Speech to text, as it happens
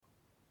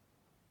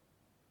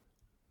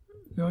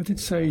Now, I did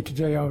say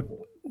today I would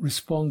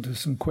respond to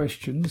some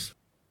questions,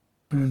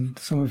 and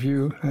some of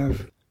you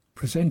have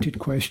presented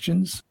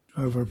questions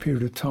over a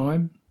period of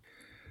time.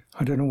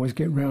 I don't always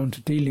get round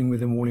to dealing with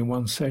them all in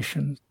one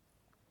session.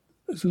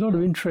 There's a lot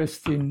of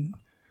interest in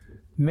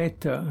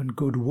metta and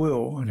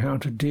goodwill and how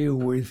to deal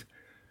with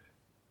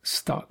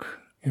stuck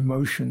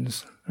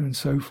emotions and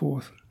so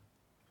forth.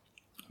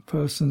 A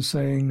person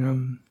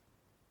saying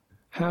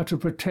how to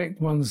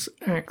protect one's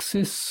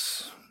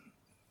axis,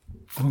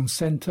 one's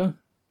centre,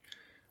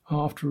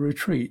 after a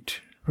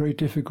retreat. Very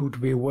difficult to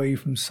be away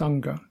from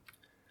Sangha.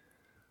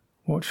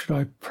 What should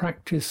I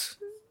practice?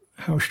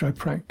 How should I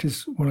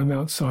practice when I'm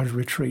outside of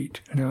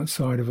retreat and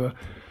outside of a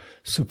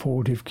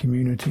supportive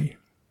community?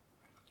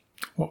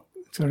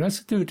 So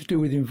that's to do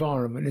with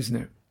environment, isn't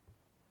it?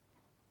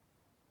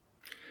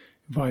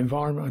 By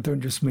environment, I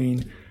don't just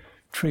mean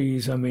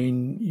trees. I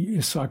mean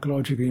your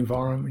psychological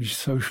environment, your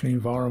social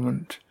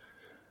environment.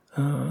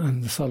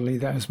 And suddenly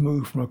that has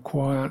moved from a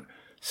quiet,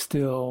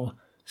 still,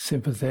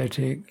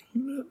 sympathetic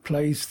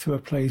place to a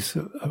place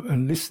of,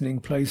 and listening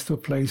place to a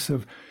place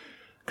of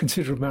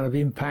considerable amount of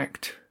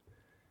impact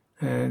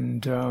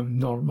and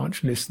not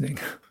much listening,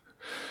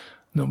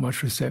 not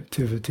much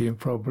receptivity, and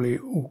probably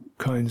all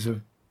kinds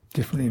of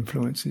different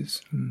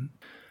influences.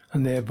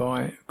 And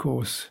thereby, of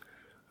course,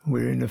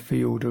 we're in a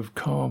field of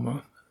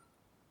karma.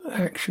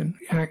 Action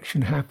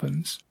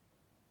happens.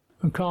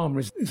 And karma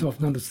is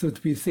often understood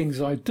to be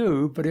things I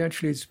do, but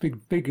actually it's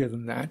bigger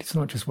than that. It's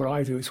not just what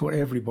I do, it's what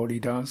everybody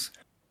does.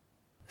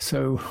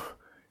 So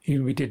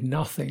even if we did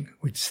nothing,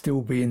 we'd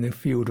still be in the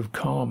field of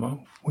karma.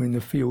 We're in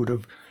the field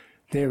of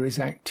there is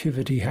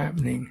activity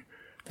happening,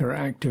 there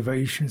are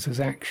activations, there's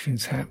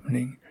actions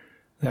happening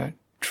that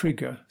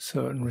trigger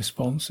certain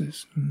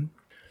responses.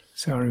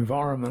 So our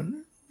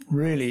environment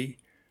really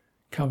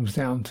comes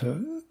down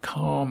to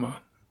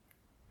karma.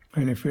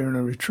 And if we're in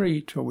a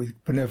retreat or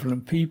with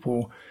benevolent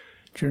people,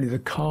 generally the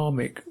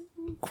karmic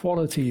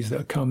qualities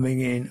that are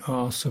coming in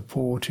are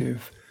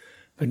supportive,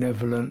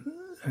 benevolent,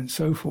 and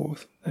so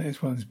forth. That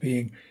is, one's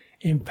being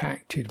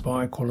impacted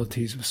by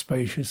qualities of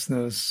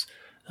spaciousness,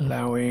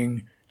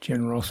 allowing,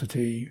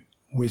 generosity,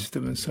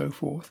 wisdom, and so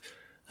forth.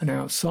 And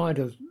outside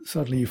of,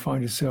 suddenly you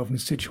find yourself in a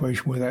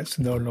situation where that's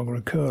no longer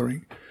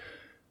occurring.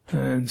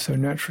 And so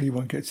naturally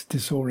one gets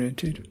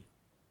disoriented.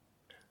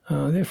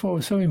 Therefore,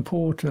 it's so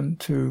important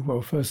to,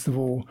 well, first of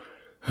all,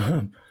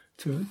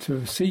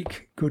 to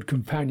seek good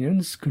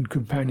companions, good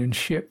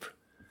companionship,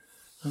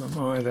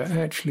 either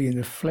actually in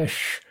the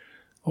flesh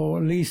or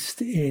at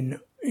least in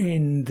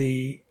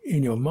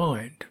your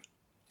mind.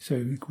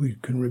 So we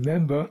can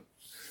remember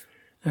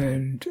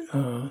and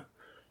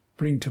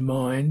bring to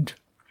mind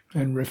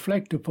and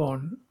reflect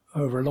upon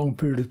over a long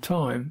period of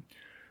time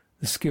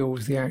the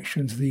skills, the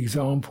actions, the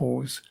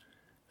examples,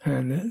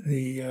 and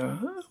the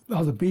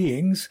other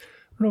beings,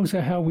 and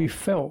also how we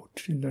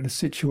felt in a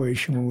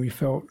situation when we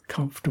felt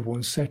comfortable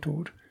and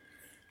settled.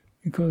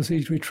 Because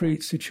these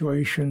retreat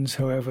situations,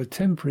 however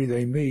temporary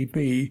they may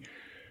be,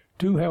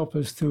 do help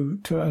us to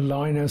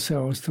align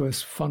ourselves to a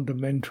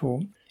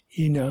fundamental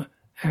inner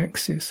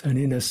axis, an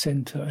inner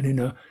centre, an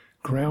inner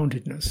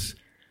groundedness,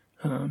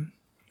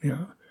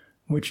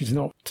 which is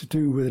not to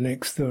do with an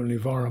external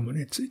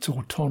environment. It's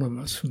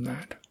autonomous from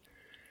that.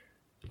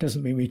 It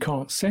doesn't mean we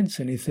can't sense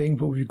anything,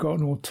 but we've got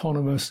an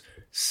autonomous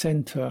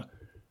centre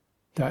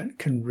that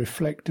can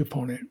reflect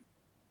upon it.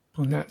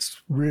 And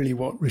that's really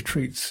what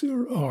retreats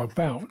are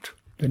about.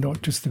 They're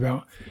not just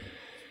about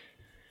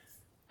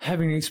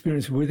having an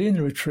experience within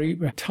the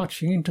retreat, but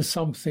touching into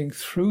something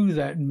through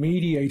that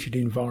mediated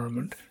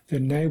environment that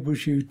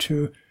enables you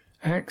to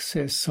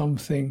access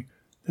something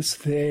that's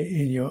there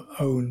in your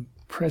own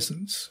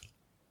presence.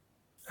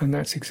 And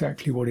that's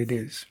exactly what it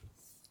is.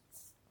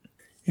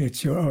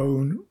 It's your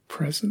own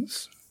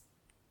presence.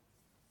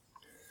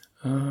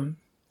 And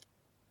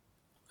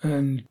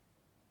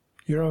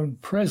your own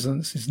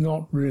presence is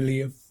not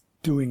really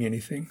doing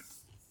anything.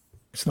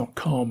 It's not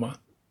karma.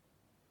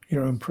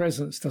 Your own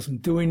presence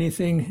doesn't do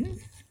anything.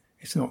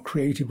 It's not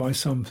created by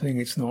something.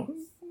 It's not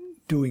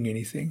doing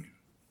anything.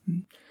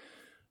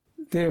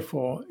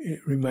 Therefore, it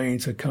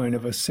remains a kind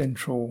of a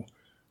central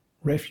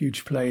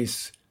refuge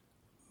place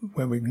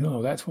where we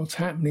know that's what's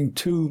happening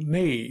to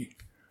me.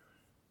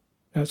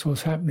 That's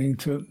what's happening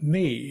to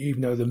me,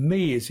 even though the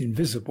me is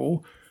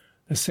invisible.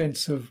 The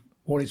sense of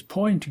what it's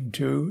pointing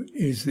to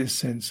is this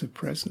sense of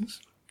presence.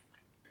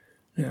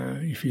 Now,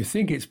 if you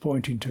think it's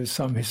pointing to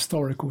some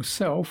historical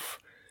self,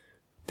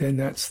 then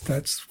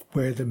that's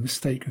where the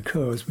mistake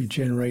occurs. We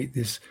generate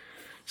this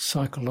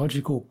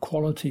psychological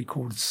quality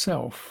called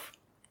self,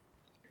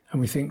 and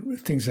we think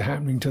things are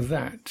happening to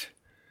that.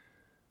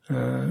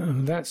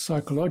 And that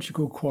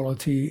psychological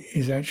quality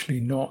is actually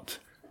not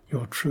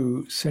your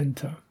true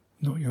center,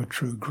 not your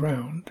true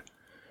ground.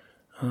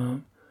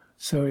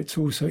 So it's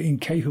also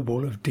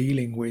incapable of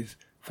dealing with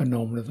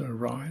phenomena that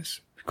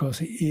arise, because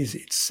it is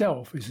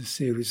itself is a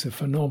series of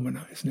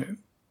phenomena, isn't it?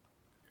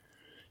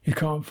 You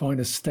can't find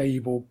a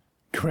stable,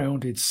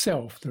 grounded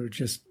self. There are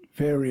just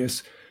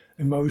various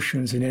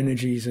emotions and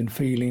energies and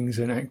feelings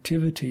and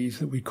activities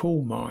that we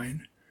call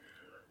mine.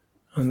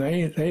 And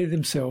they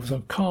themselves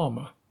are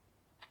karma.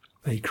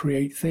 They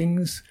create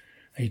things,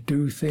 they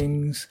do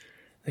things,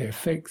 they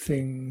affect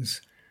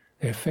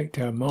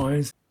our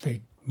minds,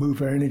 they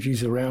move our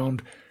energies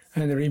around,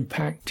 and they're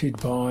impacted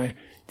by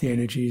the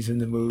energies and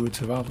the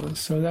moods of others.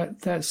 So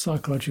that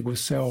psychological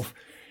self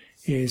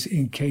is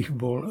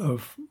incapable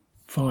of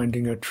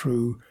finding a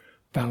true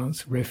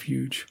balanced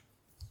refuge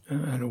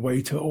and a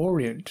way to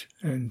orient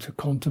and to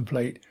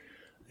contemplate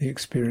the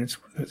experience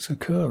that's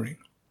occurring.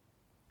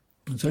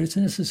 And so it's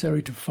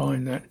necessary to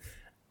find that,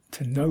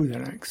 to know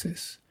that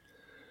axis.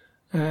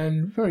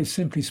 And very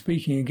simply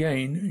speaking,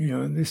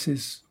 again, this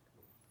is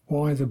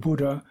why the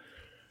Buddha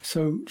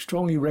so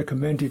strongly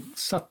recommended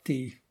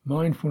sati,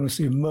 mindfulness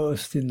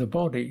immersed in the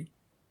body,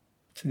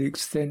 to the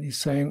extent he's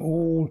saying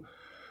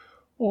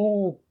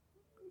all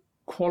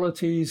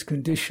qualities,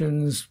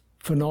 conditions,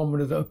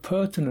 phenomena that are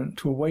pertinent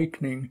to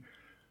awakening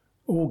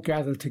all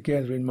gather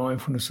together in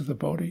mindfulness of the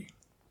body.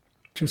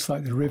 Just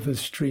like the rivers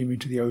stream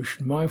into the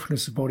ocean,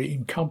 mindfulness of the body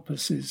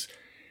encompasses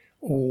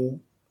all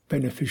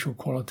beneficial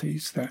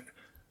qualities that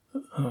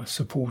are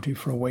supportive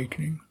for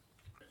awakening.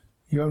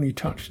 You only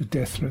touch the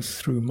deathless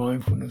through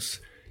mindfulness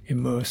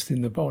immersed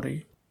in the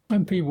body.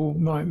 And people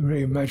might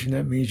really imagine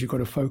that means you've got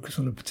to focus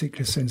on a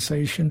particular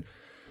sensation,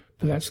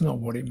 but that's not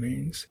what it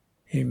means.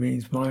 It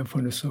means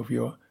mindfulness of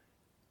your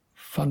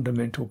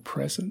fundamental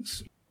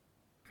presence.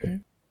 Okay?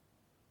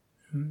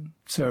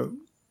 So,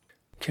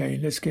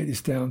 let's get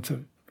this down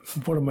to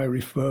what am I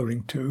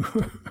referring to?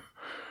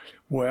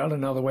 Well,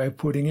 another way of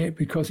putting it,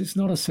 because it's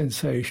not a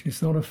sensation,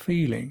 it's not a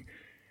feeling.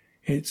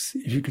 It's,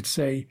 if you could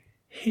say,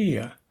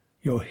 here,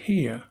 you're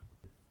here,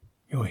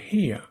 you're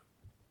here.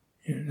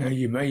 Now,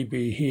 you may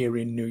be here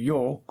in New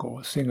York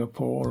or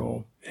Singapore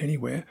or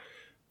anywhere,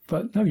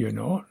 but no, you're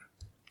not.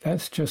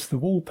 That's just the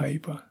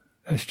wallpaper.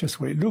 That's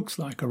just what it looks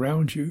like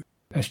around you.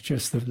 That's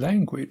just the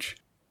language.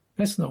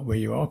 That's not where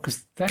you are,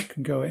 because that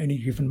can go at any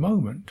given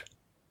moment.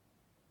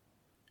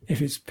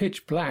 If it's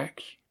pitch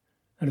black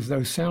and there's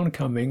no sound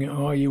coming,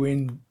 are you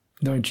in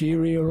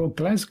Nigeria or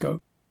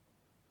Glasgow?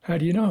 How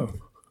do you know?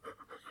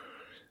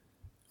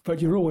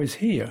 But you're always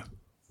here.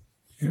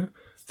 Yeah?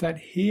 That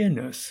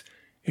here-ness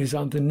is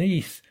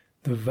underneath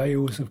the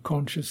veils of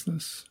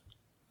consciousness,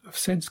 of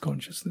sense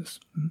consciousness.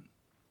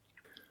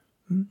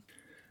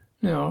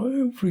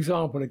 Now, for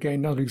example, again,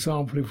 another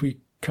example, if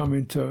we come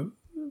into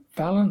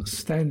balance,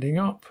 standing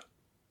up,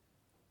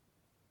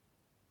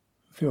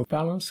 feel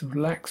balance,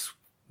 relax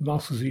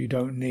muscles that you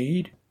don't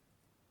need,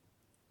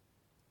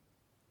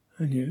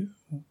 and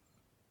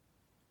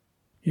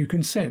you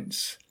can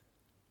sense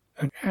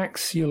an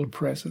axial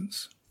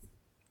presence.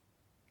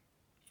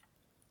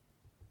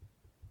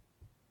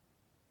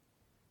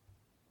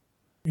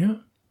 Yeah.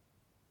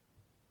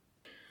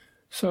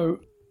 So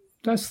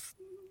that's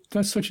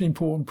such an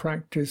important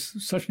practice,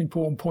 such an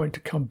important point to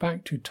come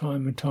back to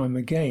time and time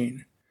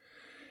again.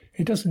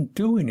 It doesn't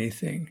do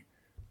anything,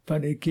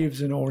 but it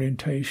gives an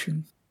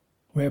orientation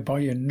whereby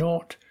you're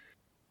not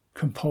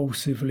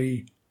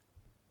compulsively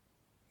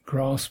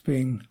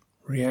grasping,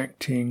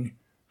 reacting,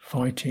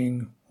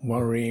 fighting,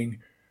 worrying,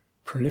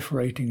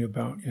 proliferating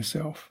about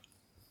yourself.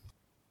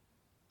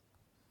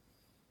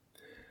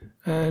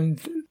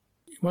 And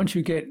once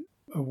you get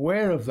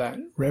aware of that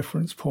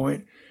reference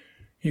point,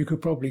 you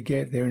could probably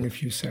get there in a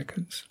few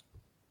seconds.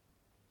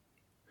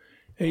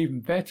 Even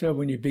better,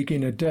 when you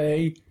begin a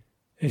day,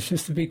 it's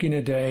just to begin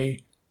a day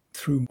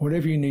through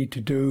whatever you need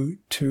to do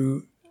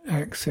to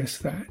access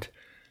that.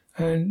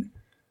 And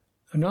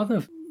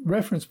another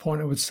reference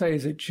point I would say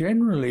is that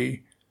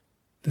generally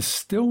the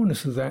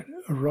stillness of that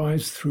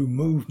arrives through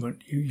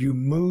movement. You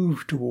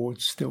move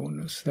towards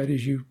stillness. That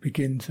is, you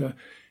begin to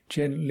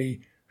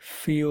gently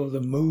feel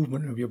the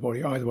movement of your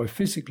body, either by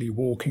physically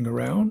walking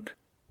around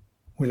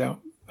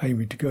without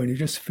aiming to go, and you're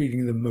just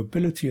feeling the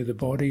mobility of the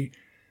body,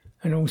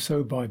 and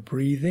also by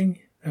breathing.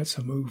 That's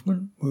a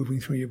movement, moving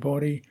through your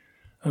body,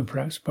 and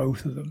perhaps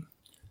both of them.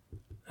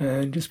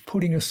 And just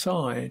putting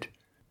aside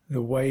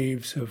the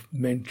waves of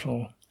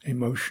mental,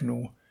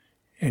 emotional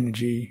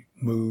energy,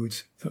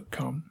 moods that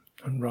come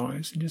and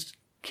rise, and just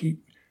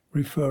keep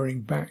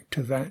referring back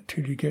to that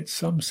till you get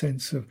some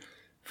sense of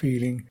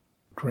feeling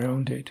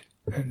grounded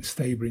and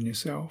stable in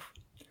yourself.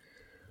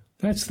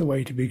 That's the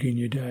way to begin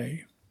your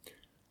day.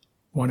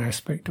 One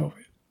aspect of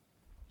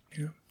it.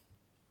 Yeah.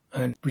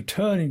 And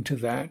returning to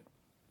that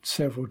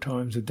several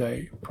times a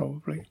day,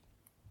 probably.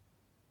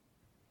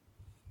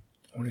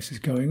 All this is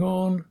going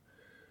on,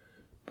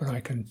 but I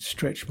can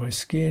stretch my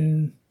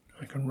skin,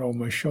 I can roll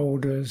my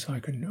shoulders, I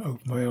can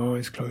open my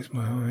eyes, close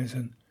my eyes,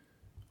 and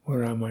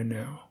where am I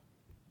now?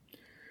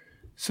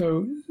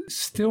 So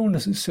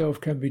stillness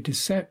itself can be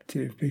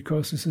deceptive,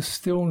 because it's a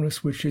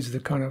stillness which is the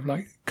kind of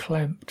like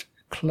clamped,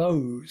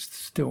 closed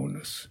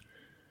stillness,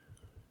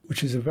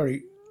 which is a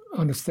very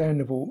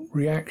understandable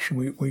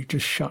reaction. We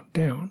just shut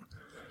down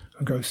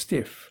and go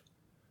stiff,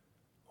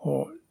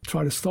 or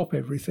try to stop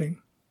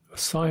everything. A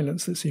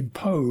silence that's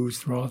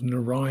imposed rather than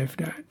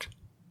arrived at.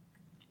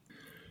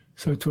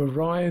 So to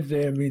arrive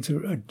there means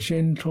a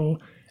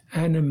gentle,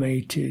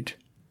 animated,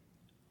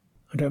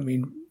 I don't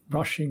mean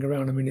rushing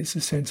around. I mean, it's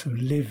a sense of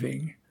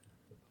living,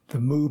 the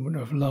movement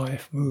of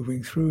life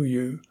moving through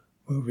you,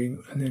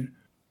 moving, and then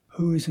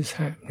who is this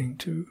happening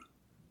to?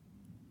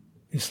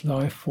 This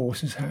life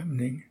force is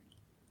happening.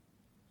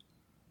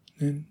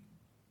 Then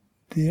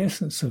the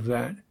essence of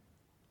that,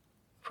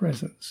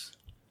 presence.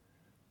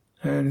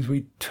 And as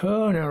we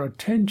turn our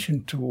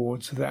attention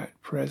towards that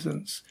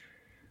presence,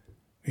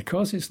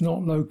 because it's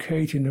not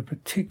located in a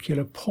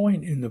particular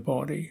point in the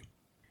body,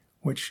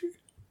 which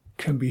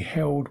can be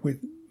held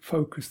with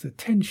focused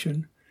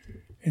attention,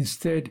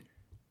 instead,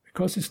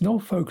 because it's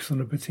not focused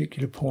on a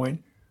particular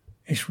point,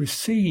 it's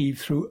received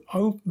through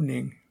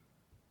opening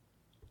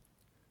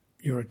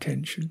your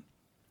attention.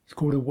 It's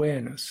called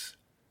awareness.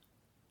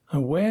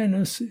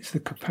 Awareness is the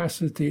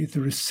capacity, the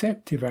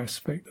receptive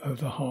aspect of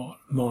the heart,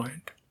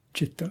 mind,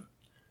 citta,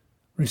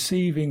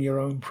 receiving your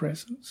own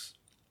presence.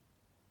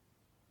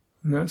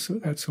 And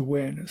that's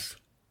awareness.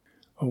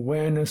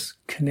 Awareness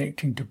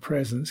connecting to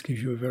presence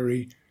gives you a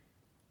very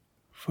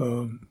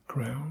firm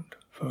ground,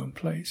 firm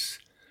place.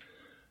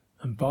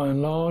 And by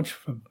and large,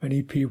 for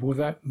many people,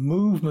 that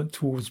movement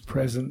towards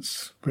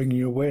presence,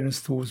 bringing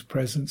awareness towards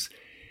presence,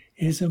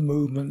 is a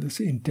movement that's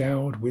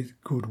endowed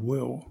with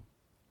goodwill.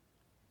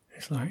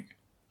 It's like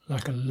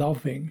a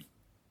loving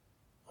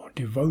or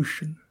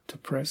devotion to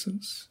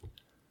presence.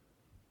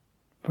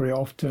 Very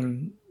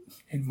often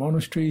in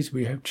monasteries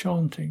we have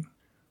chanting,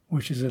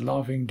 which is a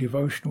loving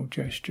devotional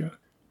gesture,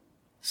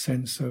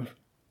 sense of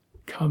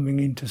coming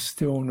into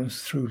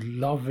stillness through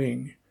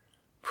loving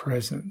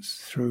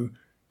presence, through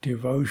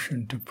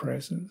devotion to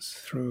presence,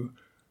 through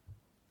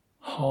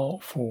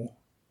heartful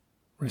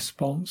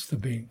response to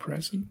being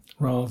present,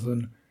 rather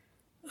than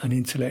an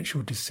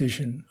intellectual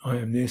decision, I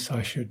am this,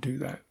 I should do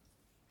that.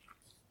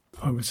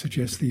 I would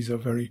suggest these are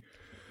very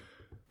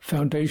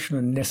foundational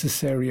and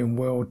necessary and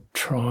well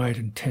tried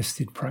and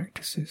tested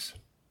practices.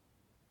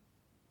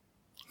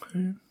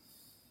 Okay.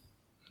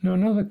 Now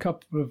another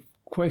couple of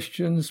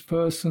questions.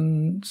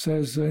 Person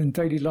says, in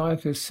daily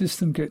life their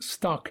system gets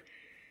stuck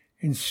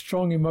in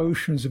strong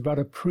emotions about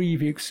a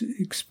previous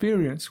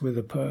experience with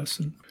a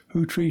person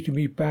who treated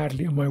me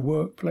badly in my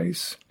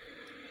workplace.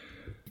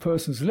 The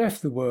person's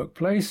left the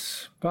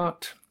workplace,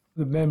 but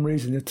the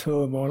memories and the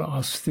turmoil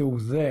are still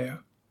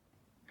there.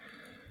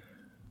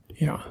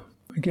 Yeah,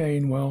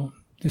 again, well,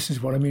 this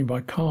is what I mean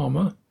by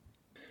karma,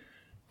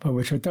 by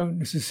which I don't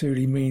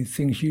necessarily mean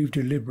things you've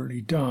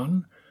deliberately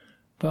done,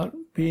 but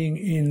being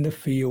in the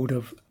field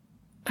of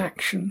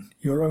action,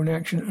 your own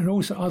action, and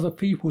also other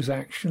people's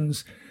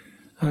actions,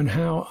 and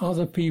how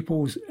other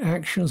people's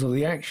actions or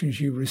the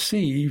actions you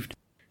received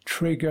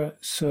trigger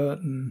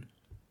certain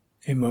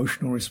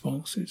emotional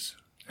responses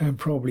and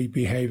probably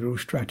behavioral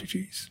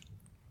strategies.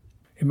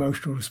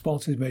 Emotional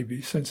responses may be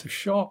a sense of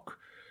shock,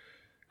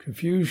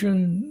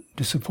 confusion,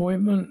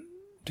 disappointment,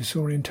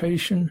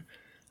 disorientation,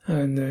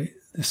 and the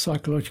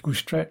psychological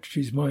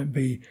strategies might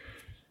be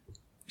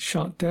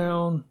shut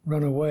down,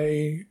 run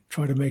away,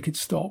 try to make it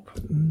stop.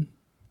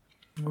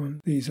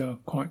 These are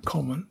quite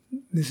common.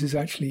 This is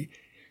actually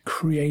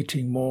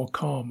creating more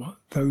karma.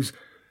 Those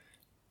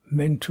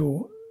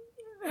mental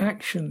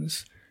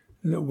actions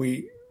that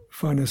we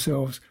find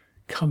ourselves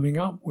coming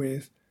up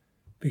with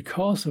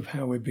because of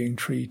how we're being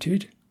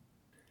treated,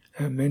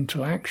 our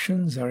mental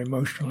actions, our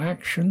emotional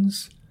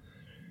actions,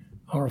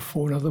 are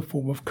another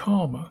form of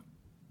karma.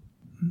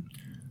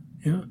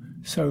 Yeah?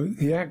 So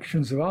the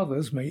actions of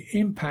others may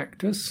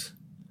impact us.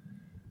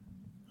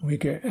 We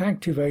get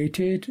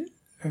activated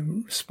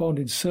and respond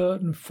in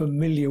certain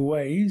familiar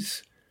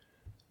ways.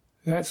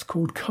 That's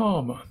called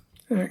karma,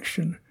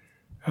 action.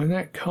 And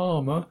that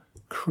karma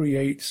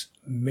creates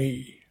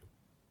me.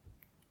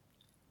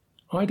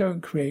 I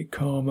don't create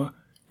karma,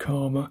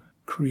 karma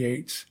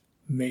creates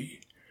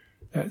me.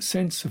 That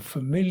sense of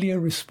familiar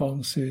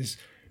responses,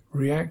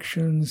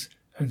 reactions,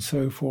 and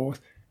so forth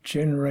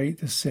generate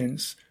the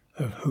sense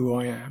of who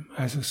I am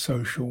as a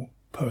social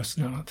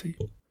personality.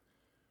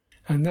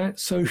 And that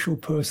social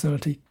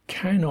personality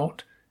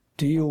cannot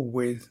deal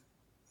with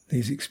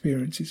these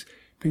experiences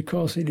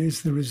because it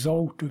is the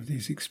result of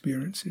these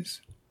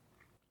experiences.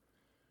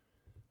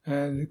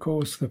 And of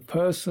course the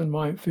person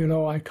might feel,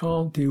 oh, I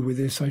can't deal with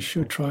this, I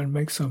should try and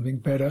make something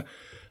better,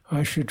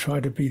 I should try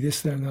to be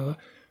this, that, and other.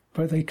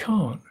 But they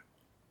can't,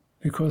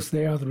 because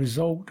they are the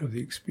result of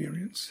the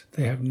experience.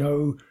 They have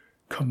no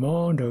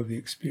command over the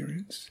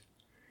experience.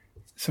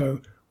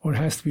 So what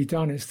has to be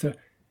done is to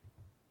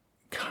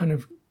kind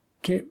of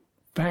get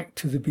back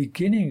to the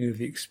beginning of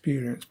the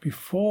experience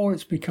before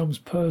it becomes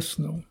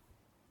personal.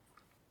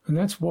 And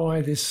that's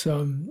why this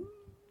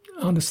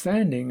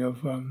understanding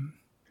of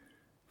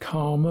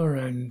karma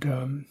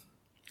and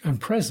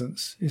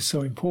presence is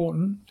so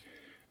important,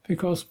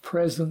 because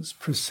presence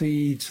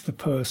precedes the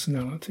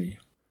personality,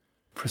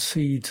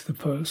 precedes the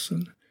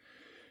person.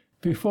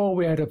 Before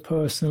we had a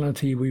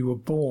personality, we were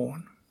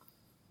born.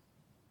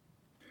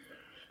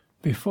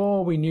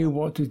 Before we knew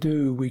what to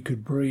do, we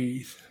could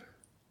breathe.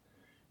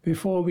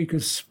 Before we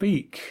could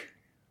speak,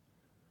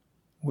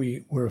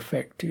 we were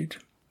affected.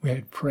 We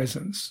had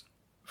presence.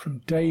 From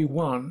day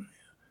one,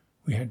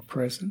 we had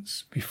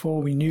presence.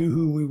 Before we knew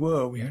who we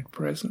were, we had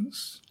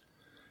presence.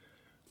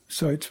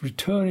 So it's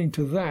returning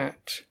to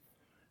that,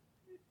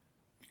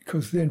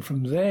 because then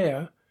from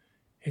there,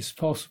 it's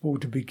possible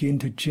to begin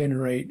to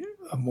generate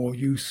a more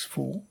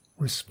useful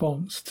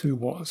response to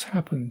what's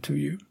happened to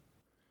you.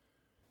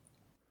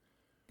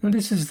 Now,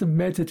 this is the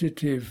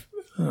meditative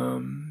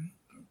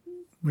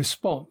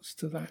response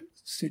to that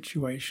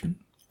situation.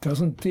 It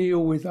doesn't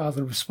deal with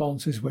other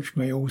responses which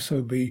may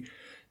also be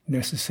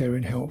necessary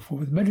and helpful.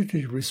 The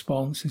meditative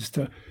response is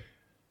to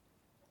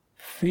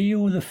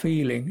feel the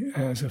feeling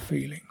as a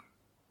feeling.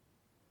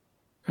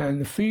 And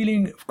the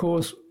feeling, of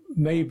course,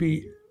 may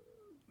be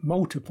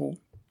multiple.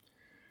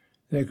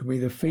 There could be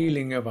the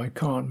feeling of I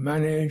can't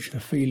manage, the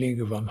feeling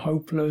of I'm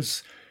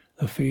hopeless,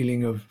 the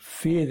feeling of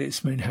fear that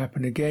it's going to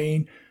happen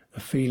again, the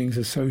feelings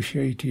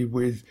associated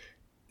with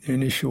the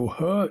initial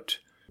hurt.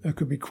 There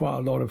could be quite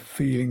a lot of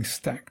feelings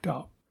stacked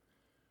up.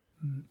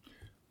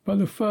 But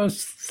the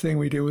first thing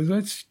we do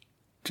is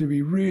to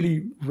be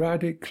really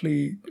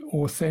radically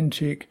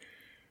authentic.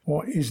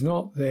 What is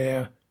not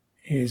there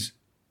is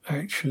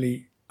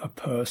actually a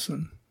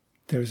person.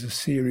 There is a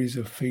series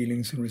of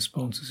feelings and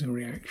responses and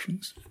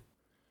reactions.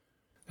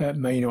 That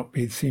may not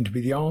seem to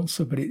be the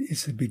answer, but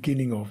it's the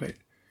beginning of it.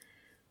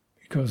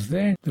 Because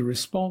then the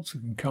response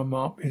that can come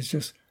up is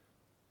just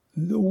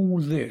all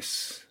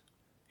this,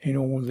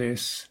 all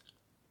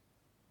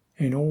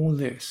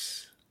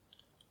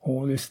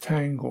this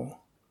tangle.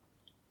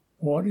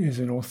 What is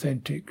an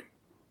authentic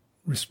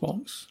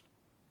response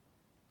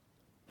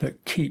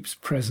that keeps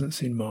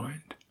presence in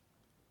mind?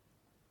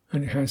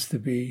 And it has to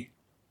be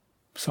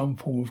some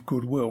form of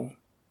goodwill.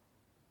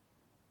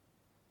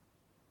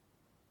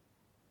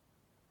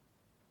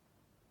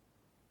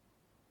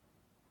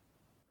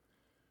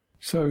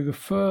 So the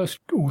first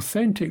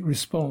authentic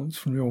response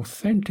from the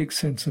authentic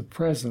sense of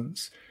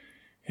presence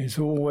is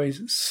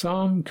always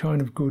some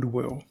kind of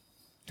goodwill.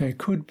 Now, it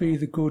could be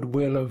the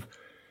goodwill of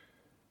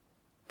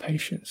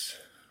patience.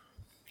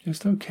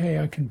 Just, okay,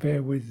 I can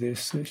bear with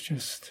this.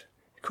 It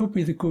could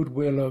be the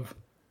goodwill of,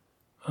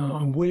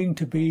 I'm willing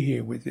to be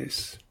here with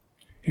this.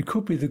 It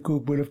could be the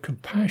goodwill of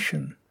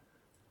compassion.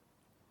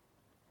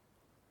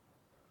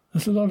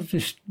 There's a lot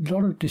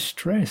of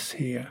distress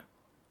here,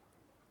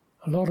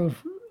 a lot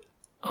of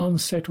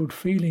unsettled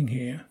feeling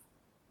here.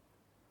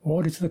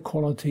 What is the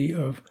quality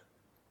of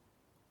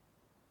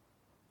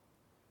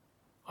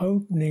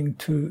opening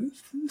to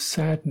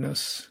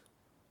sadness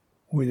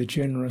with a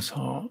generous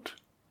heart?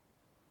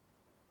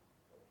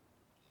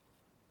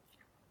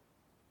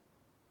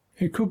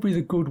 It could be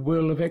the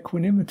goodwill of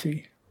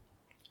equanimity.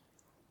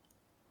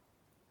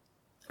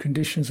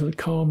 Conditions of the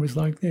karma is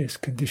like this,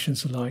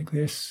 conditions are like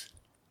this.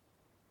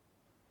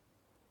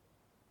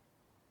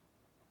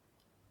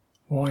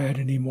 Why add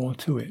any more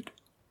to it?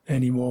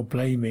 Any more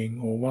blaming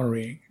or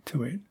worrying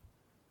to it?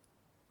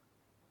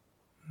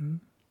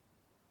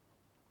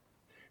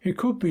 It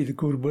could be the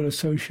goodwill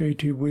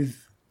associated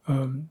with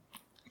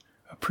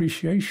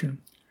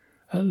appreciation.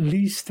 At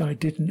least I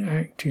didn't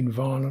act in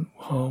violent,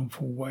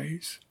 harmful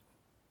ways.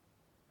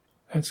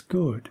 That's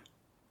good.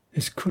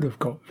 This could have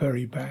got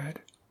very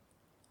bad.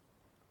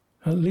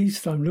 At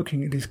least I'm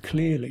looking at this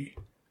clearly.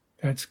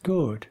 That's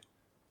good.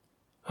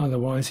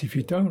 Otherwise, if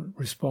you don't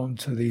respond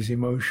to these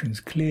emotions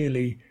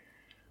clearly,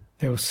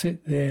 they'll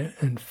sit there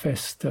and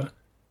fester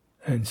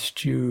and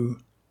stew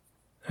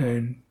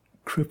and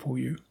cripple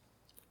you.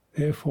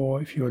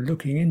 Therefore, if you're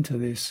looking into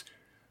this,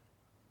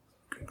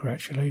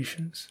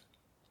 congratulations,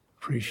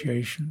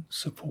 appreciation,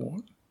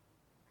 support.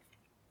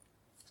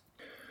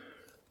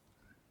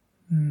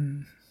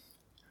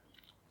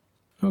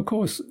 Of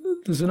course,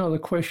 there's another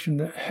question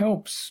that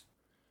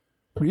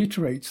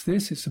reiterates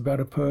this. It's about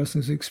a person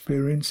who's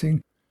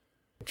experiencing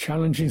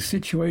challenging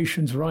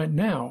situations right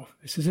now.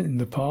 This isn't in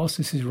the past,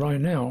 this is right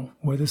now,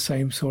 where the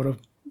same sort of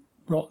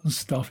rotten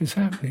stuff is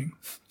happening.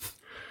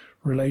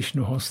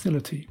 Relational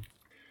hostility.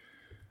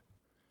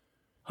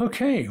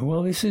 Okay,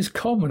 well, this is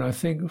common. I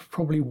think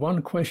probably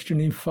 1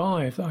 question in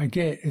 5 that I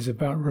get is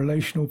about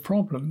relational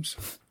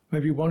problems.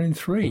 Maybe 1 in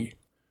 3.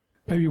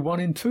 Maybe 1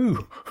 in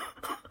 2.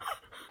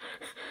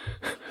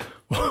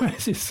 Why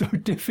is it so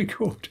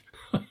difficult?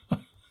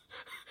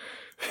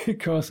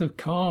 Because of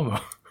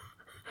karma.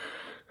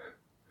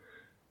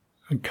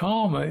 And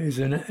karma is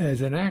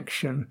an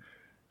action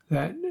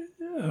that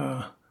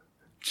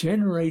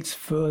generates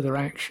further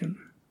action.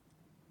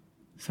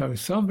 So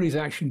somebody's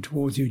action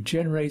towards you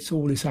generates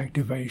all this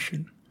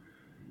activation.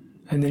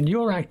 And then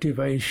your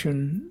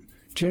activation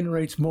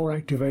generates more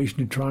activation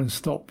to try and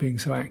stop being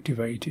so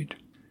activated.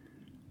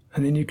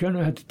 And then you're going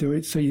to have to do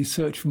it, so you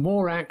search for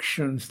more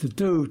actions to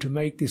do to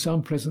make this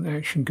unpleasant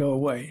action go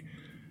away.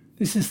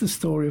 This is the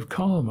story of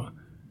karma.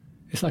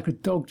 It's like a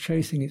dog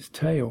chasing its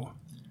tail.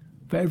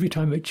 But every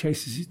time it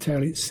chases its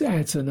tail, it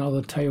adds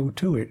another tail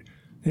to it.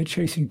 They're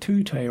chasing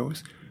 2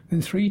 tails,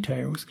 then 3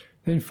 tails,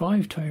 then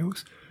 5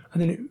 tails,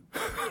 and then it...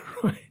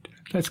 right,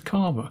 that's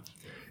karma.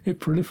 It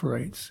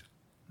proliferates.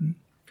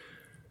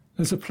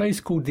 There's a place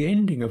called the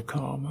ending of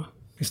karma.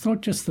 It's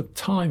not just the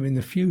time in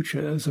the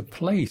future. There's a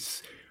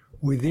place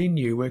within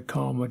you where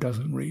karma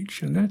doesn't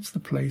reach, and that's the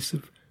place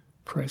of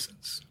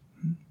presence.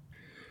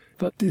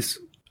 But this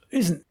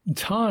isn't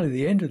entirely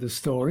the end of the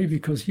story,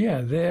 because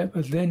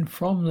but then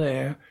from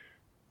there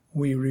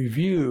we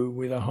review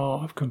with a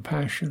heart of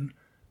compassion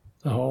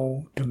the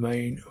whole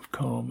domain of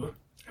karma,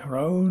 our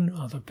own,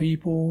 other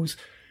people's,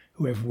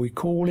 whoever we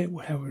call it,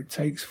 whatever it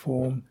takes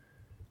form.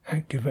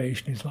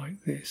 Activation is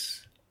like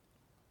this,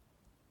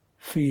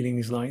 feeling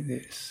is like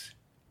this,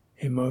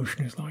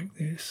 emotion is like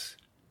this.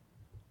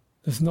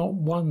 There's not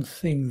one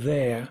thing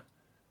there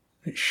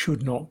that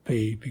should not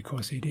be,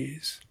 because it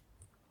is.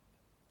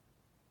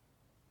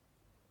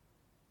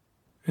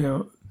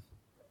 Now,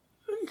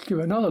 give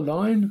another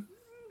line.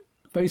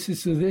 The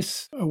basis of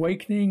this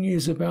awakening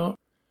is about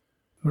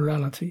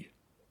morality,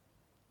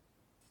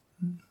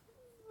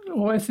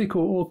 or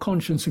ethical, or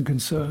conscience and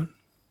concern,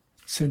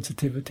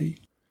 sensitivity,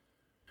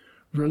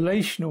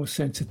 relational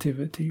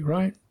sensitivity,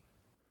 right?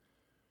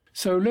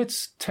 So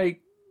let's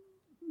take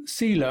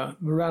sila,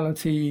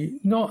 morality,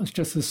 not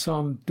just as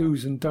some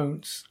do's and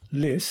don'ts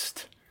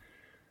list,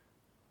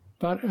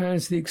 but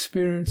as the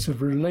experience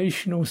of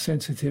relational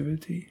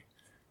sensitivity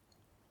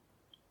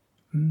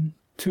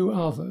to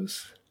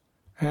others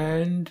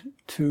and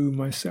to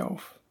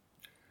myself,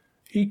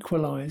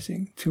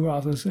 equalizing to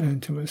others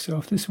and to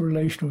myself, this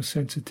relational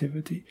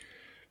sensitivity,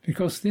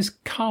 because this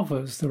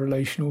covers the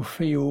relational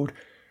field,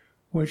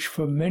 which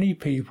for many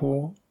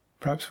people,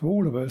 perhaps for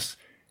all of us,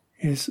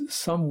 is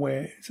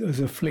somewhere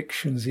as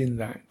afflictions in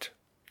that.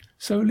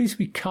 So at least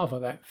we cover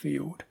that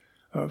field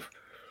of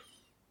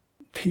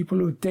people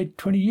who are dead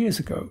 20 years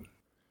ago,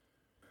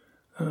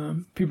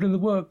 people in the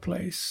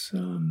workplace,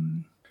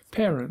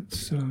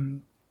 parents,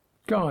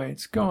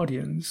 guides,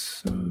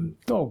 guardians,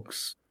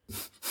 dogs,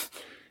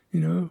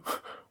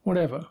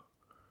 whatever.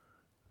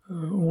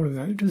 All of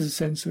that, just a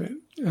sense of it.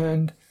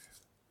 And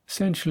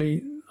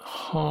essentially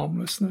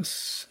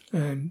harmlessness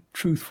and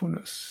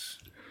truthfulness.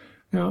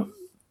 Now,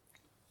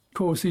 of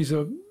course, these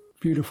are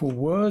beautiful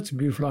words and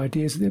beautiful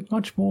ideas. They're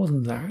much more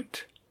than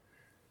that.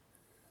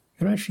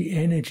 They're actually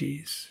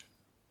energies.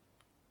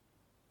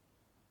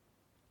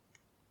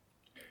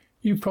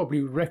 You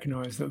probably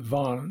recognise that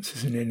violence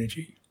is an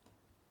energy.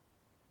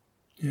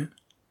 Yeah?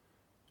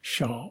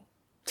 Sharp,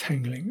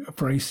 tangling,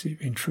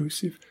 abrasive,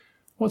 intrusive.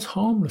 What's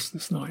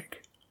harmlessness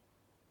like?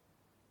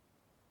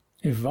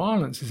 If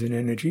violence is an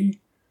energy,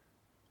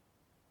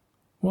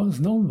 what is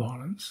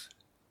non-violence?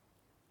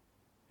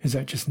 Is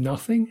that just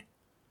nothing?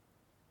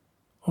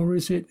 Or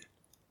is it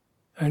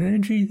an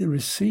energy that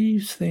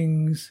receives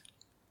things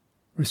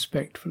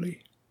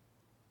respectfully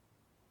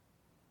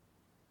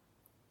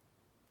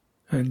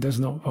and does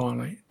not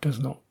violate, does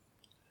not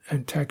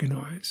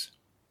antagonize,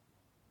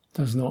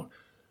 does not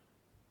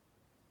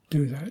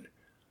do that?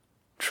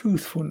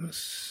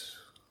 Truthfulness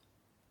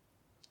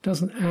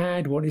doesn't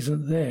add what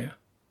isn't there.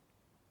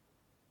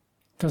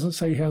 Doesn't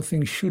say how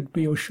things should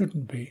be or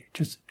shouldn't be.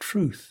 Just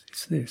truth.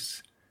 It's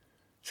this.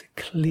 It's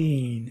a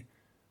clean,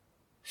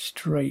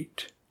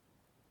 straight,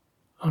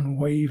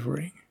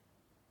 unwavering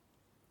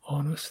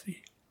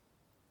honesty.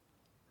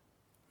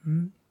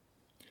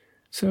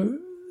 So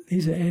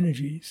these are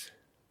energies,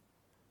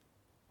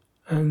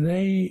 and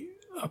they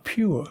are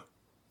pure.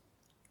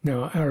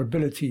 Now, our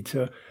ability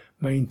to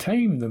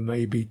maintain them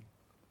may be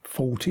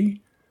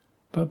faulty,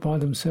 but by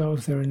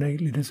themselves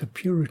there's a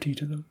purity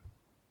to them.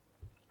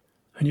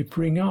 And you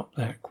bring up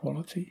that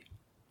quality.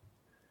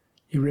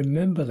 You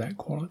remember that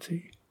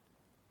quality.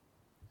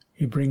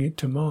 You bring it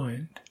to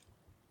mind.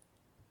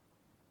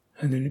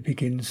 And then it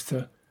begins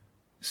to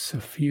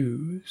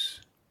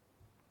suffuse.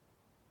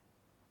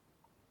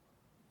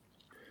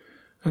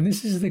 And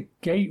this is the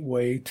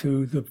gateway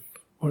to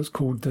what's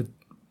called the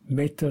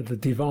metta, the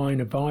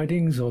divine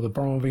abidings, or the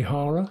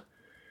Brahmavihara,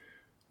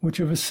 which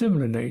are of a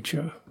similar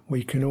nature.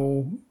 We can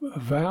all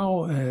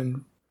vow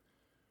and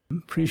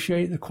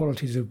appreciate the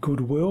qualities of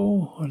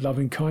goodwill,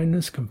 loving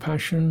kindness,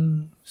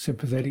 compassion,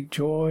 sympathetic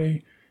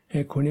joy,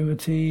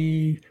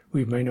 equanimity.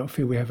 We may not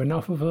feel we have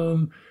enough of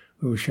them.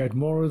 We will shed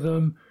more of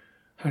them.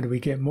 How do we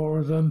get more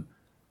of them?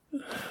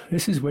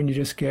 This is when you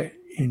just get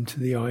into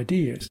the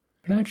ideas.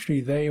 But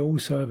actually they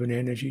also have an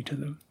energy to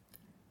them,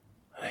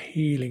 a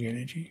healing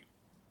energy.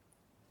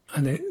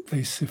 And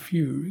they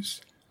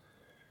suffuse.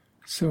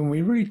 So when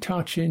we really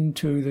touch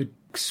into the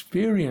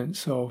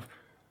experience of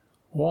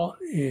what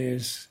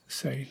is,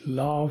 say,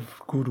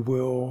 love,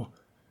 goodwill,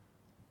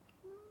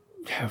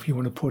 however you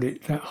want to put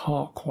it, that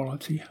heart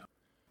quality,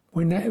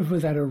 whenever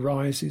that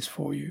arises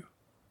for you,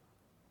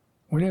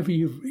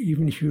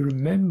 even if you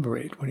remember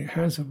it when it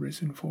has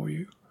arisen for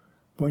you,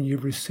 when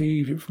you've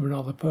received it from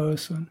another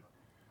person,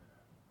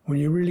 when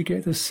you really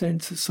get the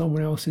sense that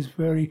someone else is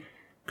very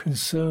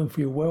concerned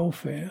for your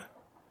welfare,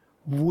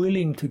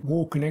 willing to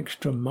walk an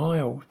extra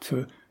mile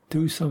to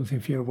do something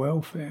for your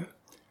welfare,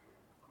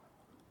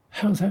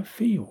 how does that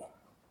feel?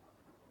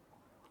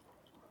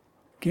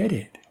 Get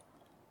it.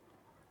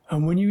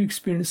 And when you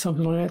experience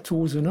something like that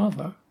towards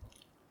another,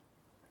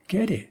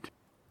 get it.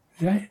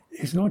 That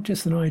is not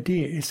just an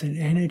idea, it's an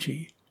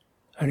energy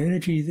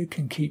that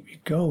can keep you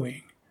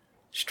going,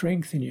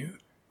 strengthen you,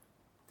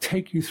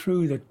 take you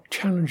through the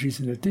challenges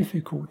and the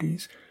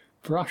difficulties,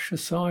 brush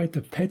aside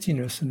the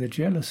pettiness and the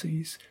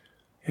jealousies,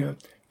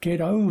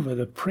 get over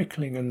the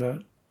prickling and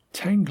the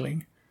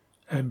tangling,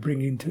 and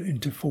bring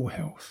into full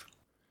health.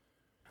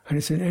 And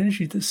it's an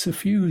energy that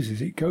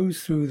suffuses. It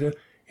goes through the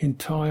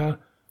entire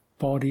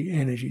body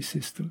energy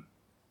system.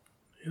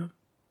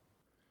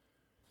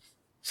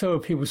 So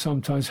people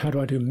sometimes, how do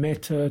I do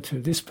metta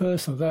to this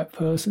person or that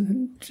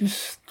person? It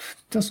just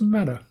doesn't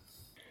matter.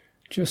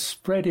 Just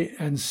spread it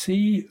and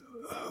see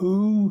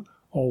who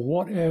or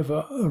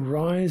whatever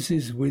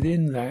arises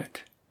within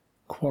that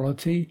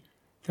quality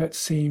that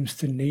seems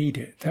to need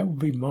it. That would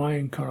be my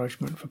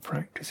encouragement for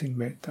practicing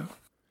metta.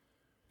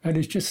 And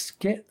is just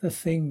get the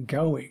thing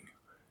going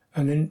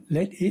and then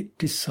let it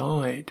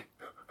decide.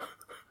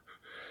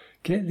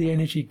 Get the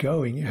energy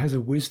going. It has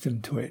a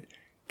wisdom to it.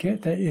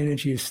 Get that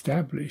energy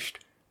established,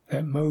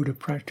 that mode of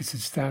practice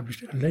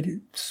established, and let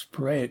it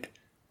spread,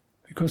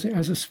 because it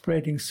has a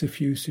spreading,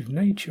 suffusive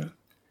nature.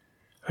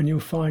 And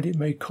you'll find it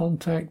may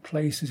contact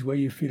places where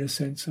you feel a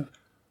sense of,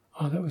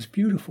 that was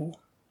beautiful,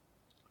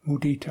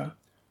 mudita,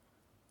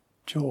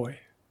 joy.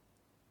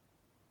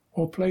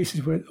 Or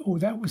places where,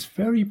 that was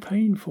very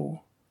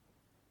painful.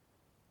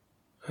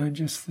 And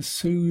just the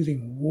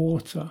soothing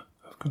water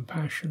of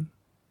compassion.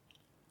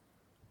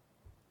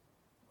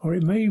 Or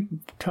it may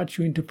touch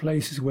you into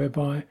places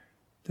whereby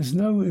there's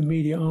no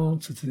immediate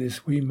answer to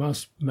this. We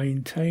must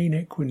maintain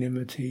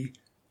equanimity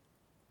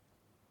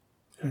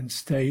and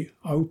stay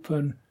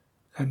open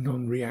and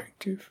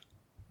non-reactive.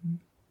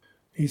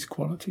 These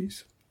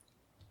qualities,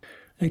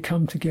 they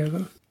come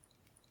together.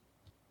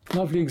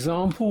 Lovely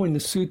example in the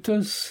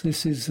suttas.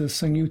 This is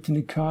Samyutta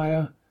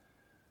Nikaya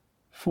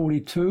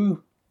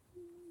 42,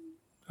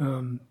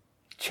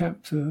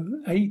 chapter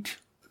 8,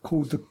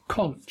 called the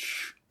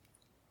conch.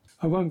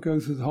 I won't go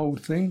through the whole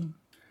thing,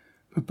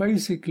 but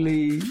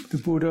basically the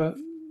Buddha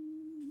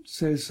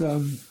says,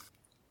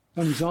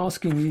 somebody's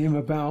asking him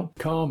about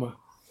karma.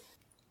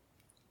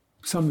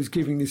 Somebody's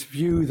giving this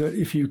view that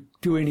if you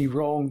do any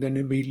wrong, then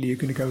immediately you're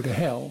going to go to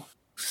hell.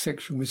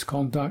 Sexual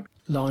misconduct,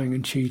 lying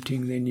and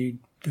cheating, then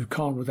the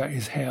karma of that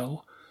is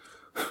hell.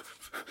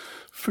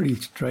 Pretty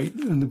straight.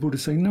 And the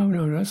Buddha's saying,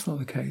 no, that's not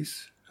the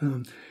case.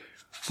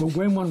 But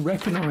when one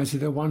recognizes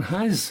that one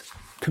has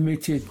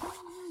committed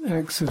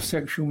acts of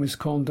sexual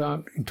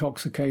misconduct,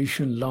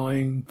 intoxication,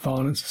 lying,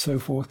 violence, and so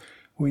forth,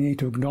 we need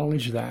to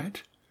acknowledge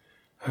that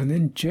and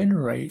then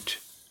generate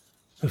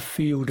the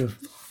field of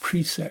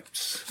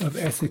precepts of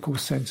ethical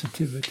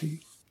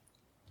sensitivity.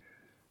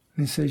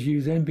 And it says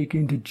you then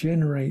begin to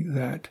generate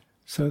that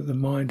so that the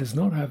mind does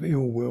not have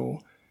ill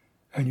will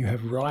and you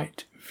have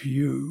right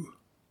view.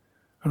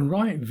 And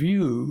right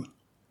view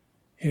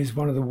is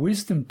one of the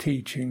wisdom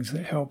teachings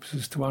that helps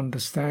us to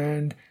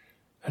understand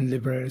and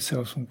liberate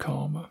ourselves from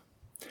karma.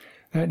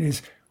 That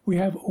is, we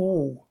have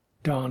all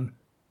done,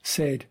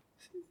 said,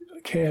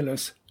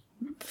 careless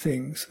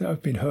things that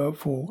have been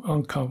hurtful,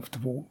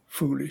 uncomfortable,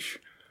 foolish.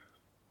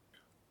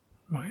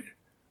 Right.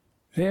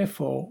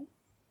 Therefore,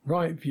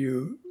 right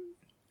view,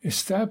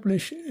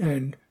 establish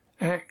and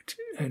act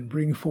and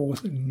bring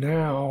forth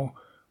now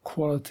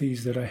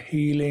qualities that are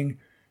healing,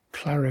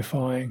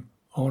 clarifying,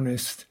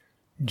 honest,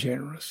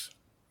 generous.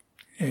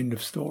 End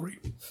of story.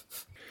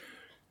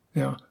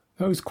 Now,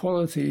 those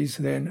qualities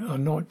then are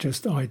not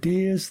just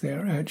ideas,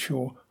 they're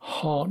actual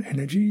heart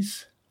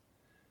energies.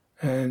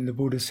 And the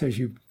Buddha says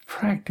you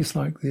practice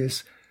like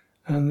this,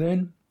 and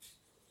then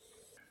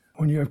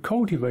when you have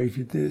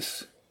cultivated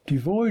this,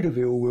 devoid of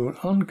ill will,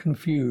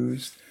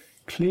 unconfused,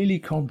 clearly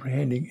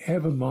comprehending,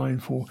 ever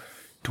mindful,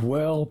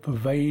 dwell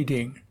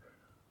pervading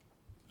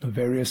the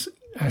various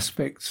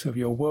aspects of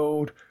your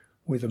world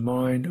with a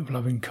mind of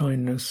loving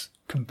kindness,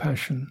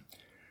 compassion,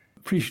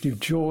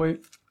 appreciative joy,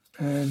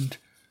 and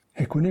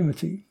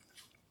equanimity.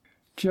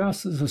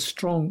 Just as a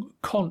strong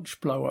conch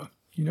blower,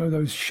 you know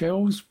those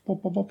shells,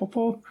 pop, pop, pop, pop,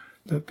 pop,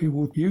 that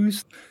people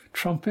use,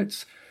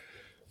 trumpets.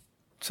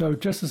 So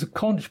just as a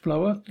conch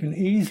blower can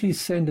easily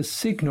send a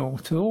signal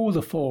to all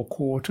the four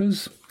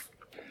quarters,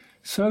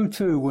 so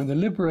too when the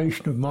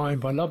liberation of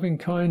mind by loving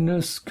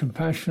kindness,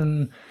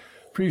 compassion,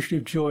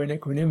 appreciative joy and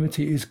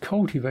equanimity is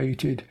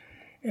cultivated,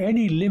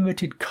 any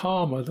limited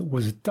karma that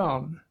was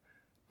done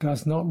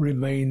does not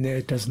remain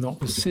there, does not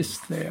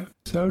persist there.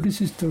 So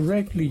this is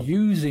directly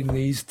using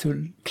these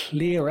to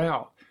clear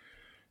out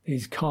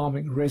these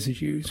karmic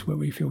residues where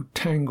we feel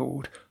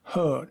tangled,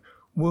 hurt,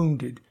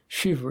 wounded,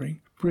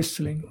 shivering,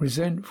 bristling,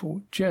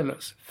 resentful,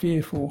 jealous,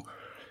 fearful,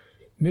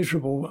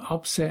 miserable,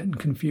 upset and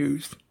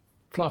confused,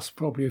 plus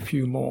probably a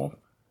few more.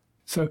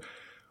 So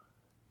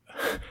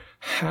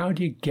how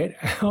do you get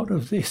out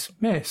of this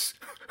mess?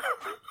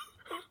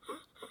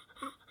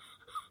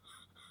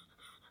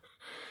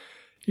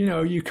 You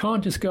know, you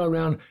can't just go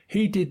around,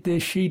 he did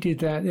this, she did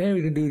that, they're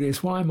going to do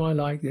this, why am I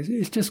like this?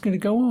 It's just going to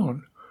go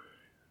on.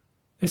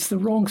 It's the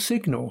wrong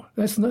signal.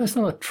 That's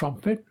not a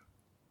trumpet.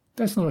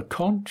 That's not a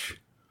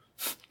conch.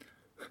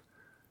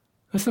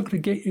 That's not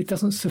going to get, it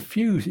doesn't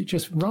suffuse, it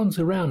just runs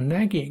around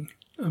nagging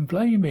and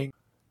blaming.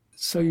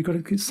 So you've got to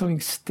get something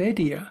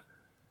steadier.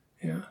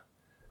 Yeah.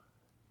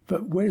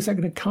 But where is that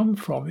going to come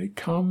from? It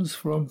comes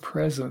from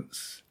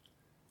presence,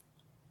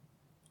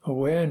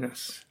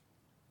 awareness,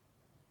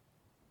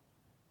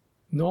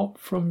 not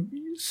from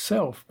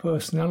self,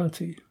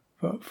 personality,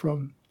 but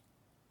from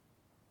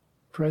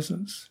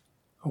presence,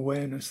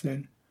 awareness,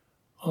 then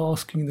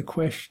asking the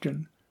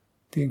question,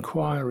 the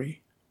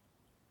inquiry.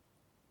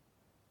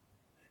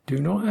 Do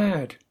not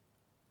add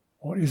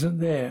what isn't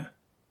there.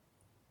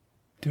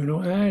 Do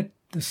not add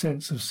the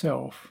sense of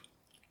self.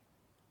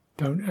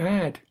 Don't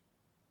add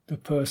the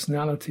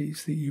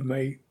personalities that you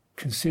may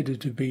consider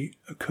to be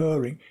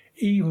occurring,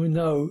 even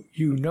though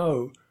you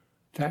know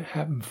that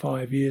happened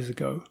 5 years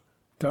ago.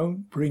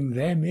 Don't bring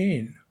them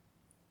in.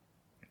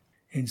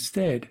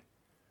 Instead,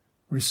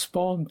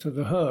 respond to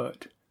the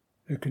hurt,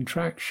 the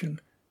contraction,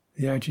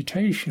 the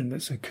agitation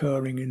that's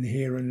occurring in the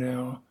here and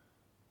now.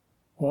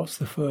 What's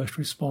the first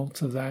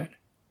response of that?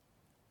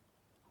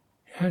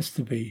 It has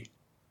to be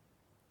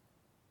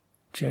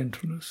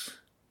gentleness,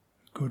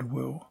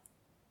 goodwill.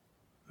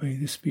 May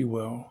this be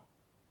well.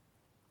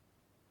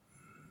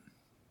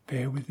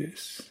 Bear with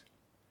this.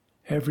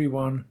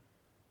 Everyone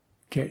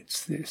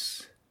gets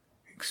this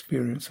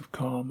experience of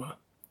karma.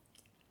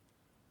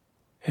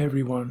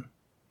 Everyone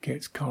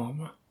gets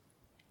karma.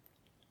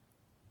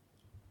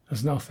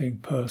 There's nothing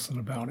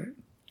personal about it.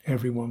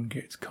 Everyone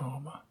gets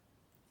karma.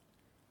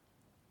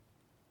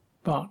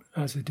 But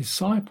as a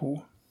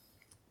disciple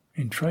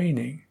in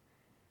training,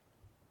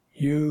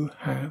 you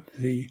have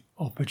the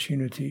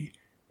opportunity,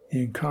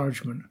 the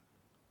encouragement,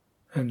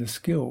 and the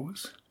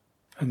skills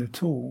and the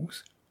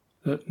tools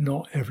that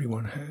not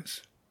everyone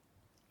has,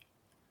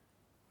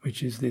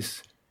 which is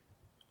this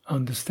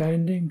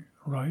understanding,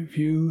 right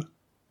view,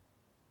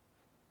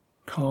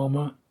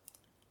 karma,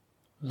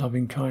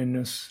 loving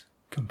kindness,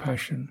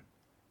 compassion,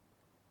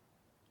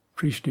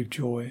 appreciative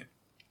joy,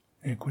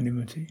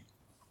 equanimity.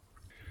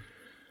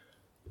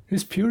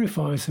 This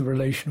purifies the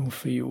relational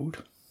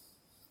field,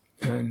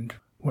 and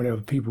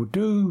whatever people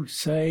do,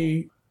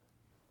 say,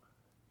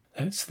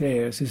 that's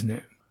theirs, isn't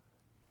it?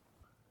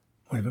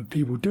 Whatever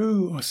people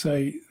do or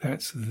say,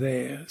 that's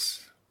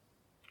theirs.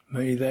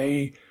 May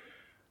they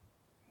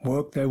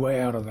work their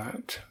way out of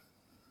that.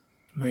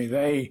 May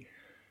they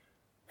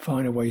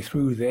find a way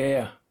through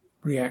their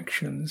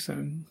reactions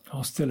and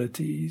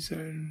hostilities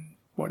and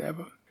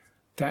whatever.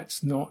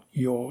 That's not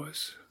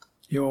yours.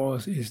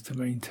 Yours is to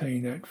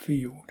maintain that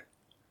field.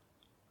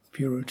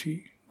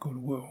 Purity,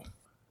 goodwill.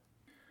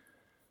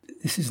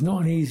 This is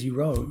not an easy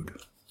road.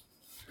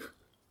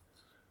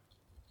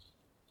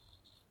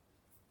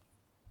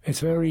 It's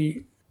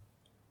very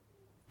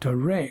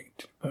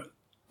direct but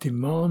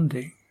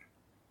demanding.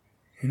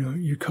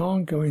 You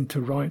can't go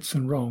into rights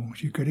and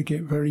wrongs. You've got to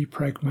get very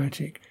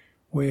pragmatic.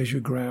 Where's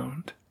your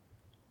ground?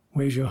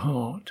 Where's your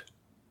heart?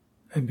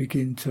 And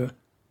begin to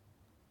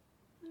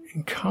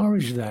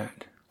encourage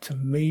that to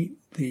meet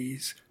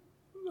these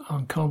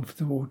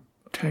uncomfortable,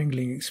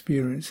 tangling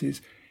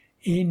experiences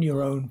in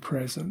your own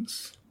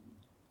presence.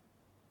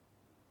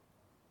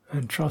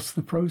 And trust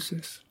the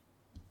process.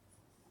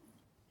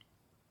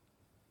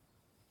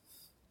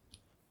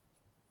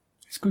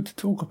 It's good to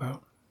talk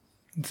about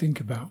and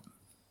think about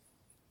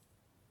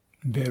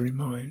and bear in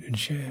mind and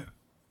share,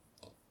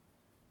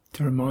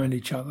 to remind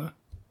each other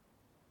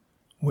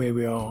where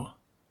we are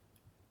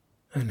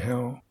and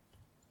how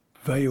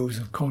veils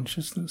of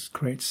consciousness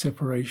create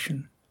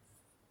separation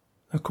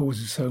that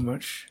causes so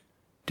much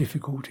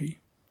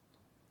difficulty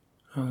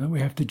that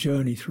we have to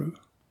journey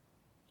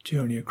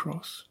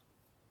across.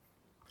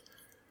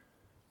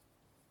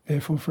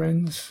 Therefore,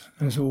 friends,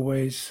 as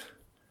always,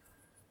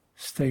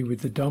 stay with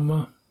the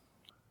Dhamma,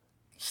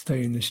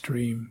 stay in the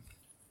stream,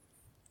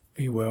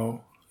 be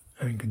well,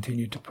 and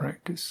continue to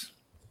practice.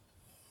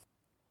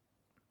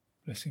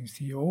 Blessings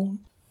to you all.